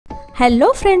Hello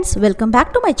friends, welcome back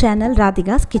to my channel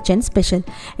Radhika's Kitchen Special.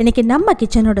 இன்னைக்கு நம்ம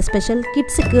கிச்சனோட special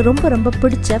கிட்ஸ்க்கு ரொம்ப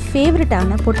பிடிச்ச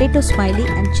ஃபேவரட்டான potato smiley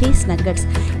and cheese nuggets.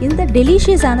 இந்த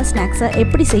டெலிஷியஸான ஸ்நாக்ஸை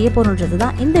எப்படி செய்ய போறோம்ன்றது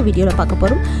தான் இந்த வீடியோல பார்க்க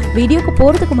போறோம். வீடியோக்கு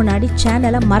போறதுக்கு முன்னாடி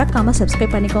சேனலை மறக்காம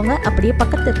சப்ஸ்கிரைப் பண்ணிக்கோங்க. அப்படியே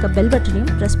பக்கத்துல இருக்க பெல்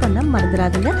பட்டனையும் பிரஸ் பண்ண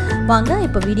மறந்துடாதீங்க. வாங்க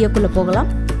இப்போ வீடியோக்குள்ள போகலாம்.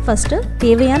 ஃபர்ஸ்ட்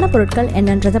தேவையான பொருட்கள்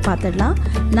என்னன்றதை பார்த்துடலாம்.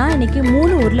 நான் இன்னைக்கு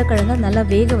 3 உருளைக்கிழங்கு நல்லா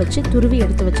வேக வச்சு துருவி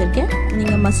எடுத்து வச்சிருக்கேன்.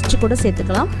 நீங்க மசிச்சு கூட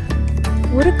சேர்த்துக்கலாம்.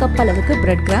 1 கப் அளவுக்கு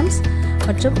பிரெட் கிராம்ஸ்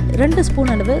மற்றும் 2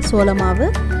 ஸ்பூன் அளவு சோள மாவு,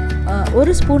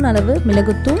 1 ஸ்பூன் அளவு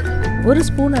மிளகுத்தூள், 1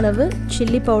 ஸ்பூன் அளவு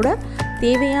சில்லி பவுடர்,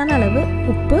 தேவையான அளவு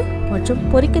உப்பு மற்றும்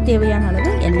பொரிக்க தேவையான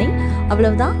அளவு எண்ணெய்.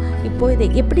 அவ்வளவுதான். இப்போ இதை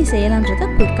எப்படி செய்யலான்றதை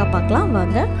குயிக்காக பார்க்கலாம்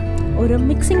வாங்க. ஒரு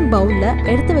மிக்சிங் பவுலில்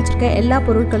எடுத்து வச்சுருக்க எல்லா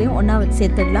பொருட்களையும் ஒன்றா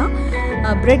சேர்த்துடலாம்.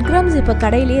 பிரெட் கிராம்ஸ் இப்போ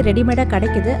கடையிலேயே ரெடிமேடாக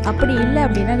கிடைக்குது. அப்படி இல்லை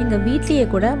அப்படின்னா நீங்கள் வீட்லேயே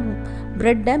கூட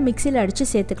ப்ரெட்டை மிக்சியில் அடித்து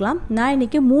சேர்த்துக்கலாம். நான்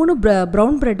இன்றைக்கி 3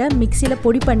 ப்ரௌன் ப்ரெட்டை மிக்சியில்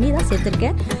பொடி பண்ணி தான்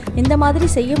சேர்த்துருக்கேன். இந்த மாதிரி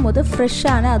செய்யும் போது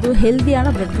ஃப்ரெஷ்ஷான அதுவும்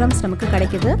ஹெல்த்தியான பிரெட் கிராம்ஸ் நமக்கு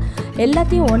கிடைக்குது.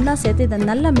 எல்லாத்தையும் ஒன்றா சேர்த்து இதை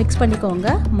நல்லா மிக்ஸ்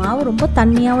பண்ணிக்கோங்க. மாவு ரொம்ப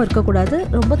தண்ணியாகவும் இருக்கக்கூடாது,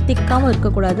 ரொம்ப திக்காகவும்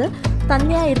இருக்கக்கூடாது.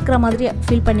 தண்ணியாக இருக்கிற மாதிரி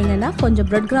ஃபீல் பண்ணிங்கன்னா கொஞ்சம்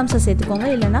பிரெட் கிராம்ஸை சேர்த்துக்கோங்க.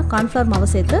 இல்லைனா கார்ன்ஃப்ளவர் மாவை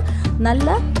சேர்த்து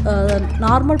நல்லா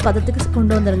நார்மல் பதத்துக்கு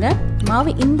கொண்டு வந்துடுங்க.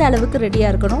 மாவு இந்த அளவுக்கு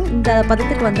ரெடியாக இருக்கணும். இந்த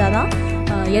பதத்துக்கு வந்தால் தான்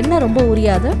எண்ணெய் ரொம்ப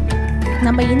உரியாது.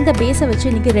 நம்ம இந்த பேஸை வச்சு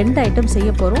இன்றைக்கி 2 ஐட்டம் செய்ய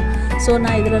போகிறோம். ஸோ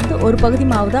நான் இதிலேருந்து ஒரு பகுதி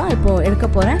மாவு தான் இப்போது எடுக்க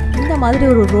போகிறேன். இந்த மாதிரி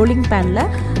ஒரு ரோலிங் பேனில்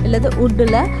இல்லது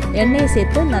உட்டில் எண்ணெயை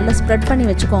சேர்த்து நல்லா ஸ்ப்ரெட் பண்ணி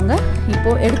வச்சுக்கோங்க.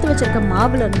 இப்போது எடுத்து வச்சுருக்க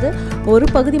மாவுலேருந்து ஒரு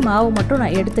பகுதி மாவு மட்டும்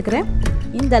நான் எடுத்துக்கிறேன்.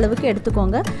 இந்த அளவுக்கு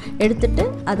எடுத்துக்கோங்க. எடுத்துட்டு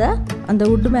அதை அந்த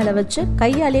உட்டு மேலே வச்சு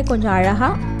கையாலேயே கொஞ்சம்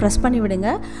அழகாக ப்ரெஸ் பண்ணி விடுங்க.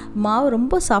 மாவு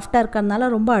ரொம்ப சாஃப்டாக இருக்கிறதுனால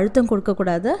ரொம்ப அழுத்தம்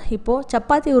கொடுக்கக்கூடாது. இப்போது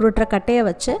சப்பாத்தி உருட்டுற கட்டையை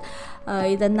வச்சு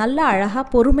இதை நல்லா அழகாக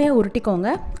பொறுமையாக உருட்டிக்கோங்க.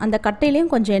 அந்த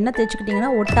கட்டையிலையும் கொஞ்சம் எண்ணெய்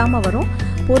தேய்ச்சிக்கிட்டிங்கன்னா ஒட்டாமல் வரும்.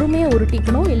 பொறுமையாக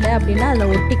உருட்டிக்கணும், இல்லை அப்படின்னா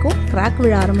அதில் ஒட்டிக்கும், கிராக்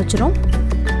விழ ஆரம்பிச்சிடும்.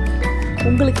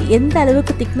 உங்களுக்கு எந்த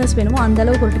அளவுக்கு திக்னஸ் வேணுமோ அந்த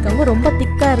அளவுக்கு உருட்டிக்கோங்க. ரொம்ப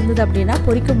திக்காக இருந்தது அப்படின்னா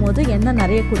பொரிக்கும் போது எண்ணெய்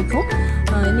நிறைய குடிக்கும்.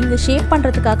 நீங்கள் ஷேப்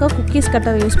பண்ணுறதுக்காக குக்கீஸ்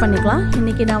கட்டரை யூஸ் பண்ணிக்கலாம்.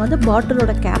 இன்றைக்கி நான் வந்து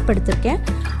பாட்டிலோட கேப் எடுத்திருக்கேன்.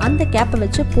 அந்த கேப்பை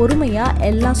வச்சு பொறுமையாக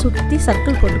எல்லாம் சுற்றி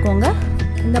சர்க்கிள் போட்டுக்கோங்க.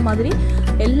 இந்த மாதிரி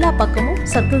எல்லா பக்கமும்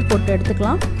சர்க்கிள் போட்டு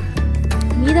எடுத்துக்கலாம்.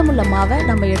 மீதமுள்ள மாவை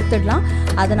நம்ம எடுத்துடலாம்.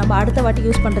 அதை நம்ம அடுத்த வாட்டி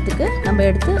யூஸ் பண்ணுறதுக்கு நம்ம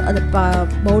எடுத்து அதை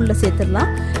பவுலில்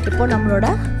சேர்த்துடலாம். இப்போது நம்மளோட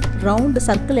ரவுண்டு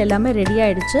சர்க்கிள் எல்லாமே ரெடி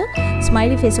ஆகிடுச்சு.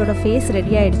 ஸ்மைலி ஃபேஸோட ஃபேஸ்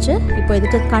ரெடி ஆகிடுச்சு. இப்போ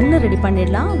இதுக்கு கண்ணு ரெடி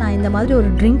பண்ணிடலாம். நான் இந்த மாதிரி ஒரு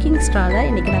ட்ரிங்கிங் ஸ்ட்ராவில்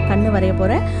இன்றைக்கி நான் கண்ணு வரைய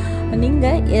போகிறேன்.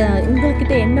 நீங்கள்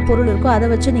உங்கள்கிட்ட என்ன பொருள் இருக்கோ அதை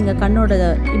வச்சு நீங்கள் கண்ணோட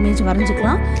இமேஜ்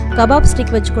வரைஞ்சிக்கலாம். கபாப்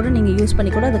ஸ்டிக் வச்சு கூட நீங்கள் யூஸ்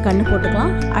பண்ணி கூட அதை கண்ணு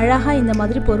போட்டுக்கலாம். அழகாக இந்த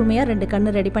மாதிரி பொறுமையாக 2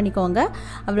 கண்ணு ரெடி பண்ணிக்கோங்க.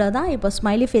 அவ்வளோதான். இப்போ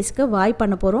ஸ்மைலி ஃபேஸ்க்கு வாய்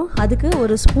பண்ண போகிறோம். அதுக்கு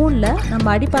ஒரு ஸ்பூனில் நம்ம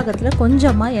அடிப்பாக்கத்தில்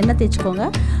கொஞ்சமாக எண்ணெய் தேய்ச்சிக்கோங்க.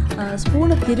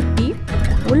 ஸ்பூனை திருப்பி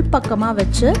உள்பக்கமாக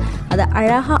வச்சு அதை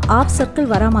அழகாக ஆஃப் சர்க்கிள்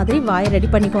வர மாதிரி வாயை ரெடி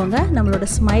பண்ணிக்கோங்க. நம்மளோட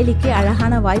ஸ்மைலிக்கு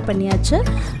அழகான வாய் பண்ணியாச்சு.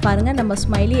 பாருங்கள், நம்ம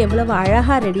ஸ்மைலி எவ்வளவு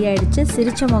அழகாக ரெடி ஆகிடுச்சு.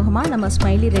 சிரிச்ச முகமாக நம்ம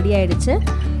ஸ்மைலி ரெடி ஆகிடுச்சு.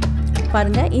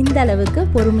 பாருங்கள், இந்த அளவுக்கு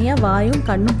பொறுமையாக வாயும்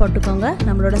கண்ணும் போட்டுக்கோங்க.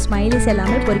 நம்மளோட ஸ்மைலிஸ்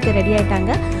எல்லாமே பொரிக்க ரெடி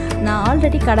ஆகிட்டாங்க. நான்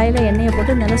ஆல்ரெடி கடாயில் எண்ணெயை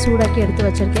போட்டு நல்லா சூடாக்கி எடுத்து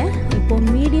வச்சுருக்கேன்.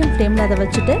 இப்போது மீடியம் ஃப்ளேமில் அதை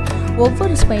வச்சுட்டு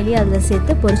ஒவ்வொரு ஸ்மைலியும் அதில்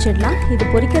சேர்த்து பொரிச்சிடலாம். இது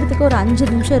பொரிக்கிறதுக்கு ஒரு 5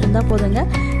 நிமிஷம் இருந்தால் போதுங்க.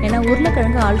 ஏன்னா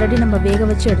உருளைக்கிழங்கு ஆல்ரெடி நம்ம வேக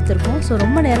வச்சு எடுத்துருக்கோம். ஸோ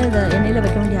ரொம்ப நேரம் இதை எண்ணெயில்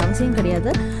வைக்க வேண்டிய அவசியம்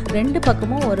கிடையாது. 2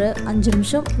 பக்கமும் ஒரு 5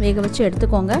 நிமிஷம் வேக வச்சு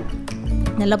எடுத்துக்கோங்க.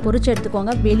 நல்லா பொரிச்சு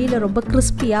எடுத்துக்கோங்க. வெளியில் ரொம்ப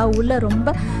கிறிஸ்பியாக, உள்ள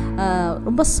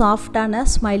ரொம்ப சாஃப்டான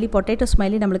ஸ்மைலி பொட்டேட்டோ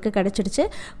ஸ்மைலி நம்மளுக்கு கிடச்சிடுச்சு.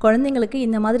 குழந்தைங்களுக்கு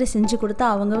இந்த மாதிரி செஞ்சு கொடுத்தா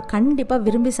அவங்க கண்டிப்பாக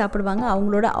விரும்பி சாப்பிடுவாங்க.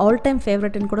 அவங்களோட ஆல் டைம்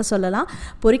ஃபேவரட்னு கூட சொல்லலாம்.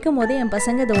 பொரிக்கும் போதே என்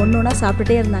பசங்க இதை ஒன்றா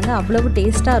சாப்பிட்டுட்டே இருந்தாங்க. அவ்வளவு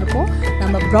டேஸ்ட்டாக இருக்கும்.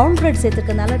 நம்ம ப்ரௌன் ப்ரெட்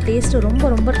சேர்த்துக்கிறதுனால டேஸ்ட்டு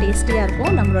ரொம்ப டேஸ்டியாக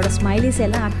இருக்கும். நம்மளோட ஸ்மைலிஸ்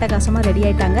எல்லாம் அட்டகாசமாக ரெடி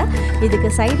ஆகிட்டாங்க.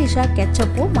 இதுக்கு சைட் டிஷ்ஷாக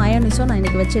கெச்சப்பும் மயோனிஸும் நான்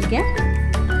இன்றைக்கி வச்சுருக்கேன்.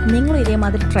 நீங்களும் இதே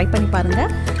மாதிரி ட்ரை பண்ணி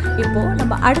பாருங்கள். இப்போது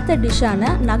நம்ம அடுத்த டிஷ்ஷான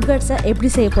நக்கட்ஸை எப்படி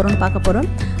செய்ய போகிறோம்னு பார்க்க போகிறோம்.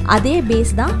 அதே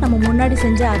பேஸ் தான், நம்ம முன்னாடி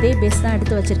செஞ்ச அதே பேஸ் தான்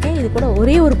எடுத்து வச்சுருக்கேன். இது கூட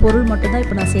ஒரே ஒரு பொருள் மட்டும்தான்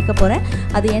இப்போ நான் சேர்க்க போகிறேன்.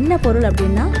 அது என்ன பொருள்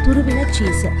அப்படின்னா துருவின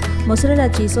சீஸு. மொசரல்லா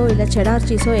சீஸோ இல்லை செடார்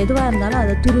சீஸோ எதுவாக இருந்தாலும்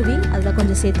அதை துருவி அதில்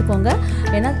கொஞ்சம் சேர்த்துக்கோங்க.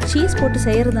 ஏன்னா சீஸ் போட்டு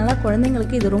செய்கிறதுனால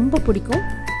குழந்தைங்களுக்கு இது ரொம்ப பிடிக்கும்.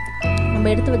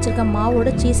 நம்ம எடுத்து வச்சுருக்க மாவோட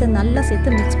சீஸை நல்லா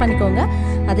சேர்த்து மிக்ஸ் பண்ணிக்கோங்க.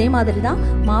 அதே மாதிரி தான்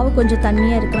மாவு கொஞ்சம்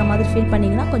தண்ணியாக இருக்கிற மாதிரி ஃபீல்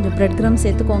பண்ணிங்கன்னா கொஞ்சம் பிரெட் கிராம்ஸ்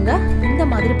சேர்த்துக்கோங்க. இந்த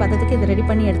மாதிரி பதத்துக்கு இதை ரெடி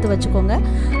பண்ணி எடுத்து வச்சுக்கோங்க.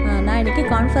 நான் இன்றைக்கி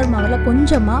கார்ன்ஃப்ளவர் மாவில்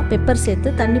கொஞ்சமாக பெப்பர் சேர்த்து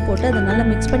தண்ணி போட்டு அதை நல்லா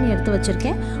மிக்ஸ் பண்ணி எடுத்து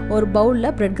வச்சுருக்கேன். ஒரு பவுலில்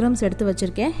பிரெட் கிராம்ஸ் எடுத்து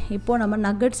வச்சுருக்கேன். இப்போது நம்ம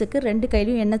நக்கட்ஸுக்கு 2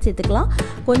 கையிலையும் எண்ணெய் சேர்த்துக்கலாம்.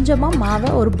 கொஞ்சமாக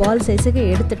மாவை ஒரு பால் சைஸுக்கு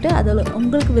எடுத்துகிட்டு அதில்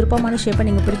உங்களுக்கு விருப்பமான ஷேப்பை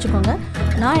நீங்கள் பிடிச்சிக்கோங்க.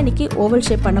 நான் இன்றைக்கி ஓவல்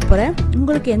ஷேப் பண்ண போகிறேன்.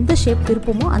 உங்களுக்கு எந்த ஷேப்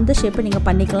விருப்பமோ அந்த ஷேப்பை நீங்கள்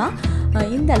பண்ணிக்கலாம்.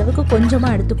 இந்த அளவுக்கு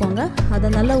கொஞ்சமாக எடுத்துக்கோங்க. அதை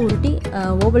நல்லா உருட்டி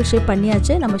ஓவல் ஷேப்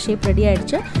பண்ணியாச்சு. நம்ம ஷேப் ரெடி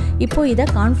ஆகிடுச்சு. இப்போது இதை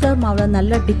கார்ன்ஃப்ளவர் மாவில்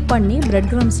நல்லா டிப் பண்ணி பிரெட்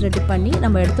க்ரம்ஸில் டிப் பண்ணி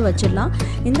நம்ம எடுத்து வச்சிடலாம்.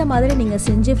 இந்த மாதிரி நீங்கள்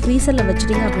செஞ்சு ஃப்ரீசரில்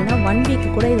வச்சிட்டிங்க அப்படின்னா 1 வீக்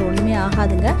கூட இது ஒன்றுமே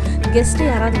ஆகாதுங்க. கெஸ்ட்டு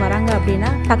யாராவது வராங்க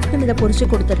அப்படின்னா டக்குன்னு இதை பொரிச்சு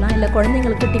கொடுத்துடலாம். இல்லை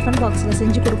குழந்தைங்களுக்கு டிஃபன் பாக்ஸில்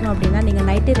செஞ்சு கொடுக்கணும் அப்படின்னா நீங்கள்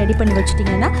நைட்டே ரெடி பண்ணி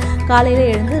வச்சிட்டிங்கன்னா காலையில்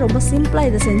எழுந்து ரொம்ப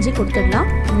சிம்பிளாக இதை செஞ்சு கொடுத்துடலாம்.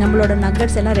 நம்மளோட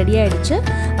நக்கட்ஸ் எல்லாம் ரெடி ஆகிடுச்சு.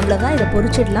 அவ்வளோதான், இதை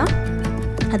பொரிச்சிடலாம்.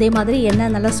 அதே மாதிரி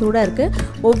எண்ணெய் நல்லா சூடாக இருக்குது.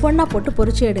 ஒவ்வொன்றா போட்டு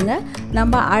பொரிச்சு எடுங்க.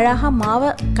 நம்ம அழகாக மாவை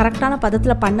கரெக்டான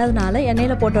பதத்தில் பண்ணதுனால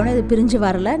எண்ணெயில் போட்டோன்னே இது பிரிஞ்சு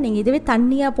வரலை. நீங்கள் இதுவே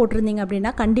தண்ணியாக போட்டிருந்தீங்க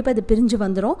அப்படின்னா கண்டிப்பாக இது பிரிஞ்சு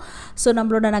வந்துடும். ஸோ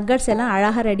நம்மளோட நக்கட்ஸ் எல்லாம்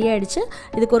அழகாக ரெடி ஆகிடுச்சு.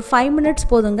 இதுக்கு ஒரு 5 மினிட்ஸ்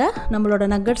போதுங்க. நம்மளோட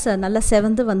நக்கட்ஸ் நல்லா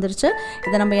செவந்து வந்துருச்சு.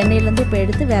 இதை நம்ம எண்ணெயிலேருந்து இப்போ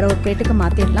எடுத்து வேறு ஒரு பிளேட்டுக்கு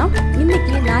மாற்றிடலாம்.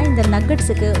 இன்றைக்கி நான் இந்த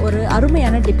நக்கட்ஸுக்கு ஒரு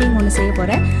அருமையான டிப்பிங் ஒன்று செய்ய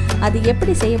போகிறேன். அது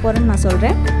எப்படி செய்ய போகிறேன்னு நான்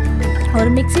சொல்கிறேன். ஒரு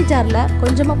மிக்ஸி ஜாரில்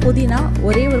கொஞ்சமாக புதினா,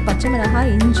 ஒரே ஒரு பச்சை மிளகாய்,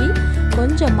 இஞ்சி,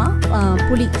 கொஞ்சமாக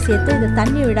புளி சேர்த்து இதை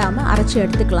தண்ணி விடாமல் அரைச்சி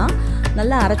எடுத்துக்கலாம்.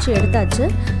 நல்லா அரைச்சி எடுத்தாச்சு.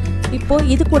 இப்போது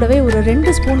இது கூடவே ஒரு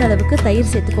 2 ஸ்பூன் அளவுக்கு தயிர்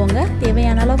சேர்த்துக்கோங்க.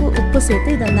 தேவையான அளவு உப்பு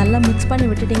சேர்த்து இதை நல்லா மிக்ஸ் பண்ணி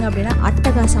விட்டுட்டிங்க அப்படின்னா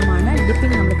அட்டகாசமான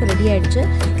டிப்பிங் நம்மளுக்கு ரெடி ஆகிடுச்சு.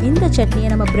 இந்த சட்னியை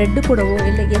நம்ம ப்ரெட்டு கூடவோ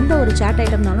இல்லை எந்த ஒரு சாட்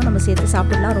ஐட்டம்னாலும் நம்ம சேர்த்து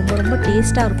சாப்பிடலாம். ரொம்ப ரொம்ப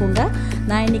டேஸ்ட்டாக இருக்குங்க.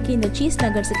 நான் இன்றைக்கி இந்த சீஸ்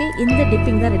நக்கட்ஸுக்கு இந்த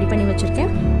டிப்பிங் தான் ரெடி பண்ணி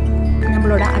வச்சுருக்கேன்.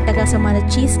 நம்மளோட அட்டகாசமான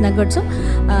சீஸ் நக்கட்ஸும்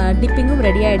டிப்பிங்கும்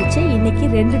ரெடி ஆகிடுச்சு. இன்றைக்கி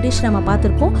 2 டிஷ் நம்ம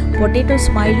பார்த்துருப்போம். பொட்டேட்டோ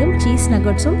ஸ்மைலியும் சீஸ்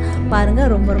நக்கட்ஸும் பாருங்கள்,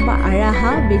 ரொம்ப ரொம்ப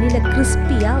அழகாக வெளியில்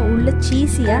கிறிஸ்பியாக உள்ள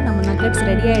சீஸியாக நம்ம நக்கட்ஸ்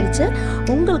ரெடி ஆகிடுச்சு.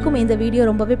 உங்களுக்கும் இந்த வீடியோ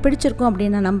ரொம்பவே பிடிச்சிருக்கும்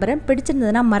அப்படின்னு நான் நம்புகிறேன்.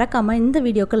 பிடிச்சிருந்ததுன்னா மறக்காமல் இந்த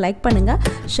வீடியோக்கு லைக் பண்ணுங்கள்,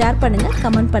 ஷேர் பண்ணுங்கள்,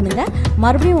 கமெண்ட் பண்ணுங்கள்.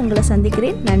 மறுபடியும் உங்களை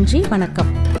சந்திக்கிறேன். நன்றி,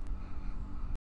 வணக்கம்.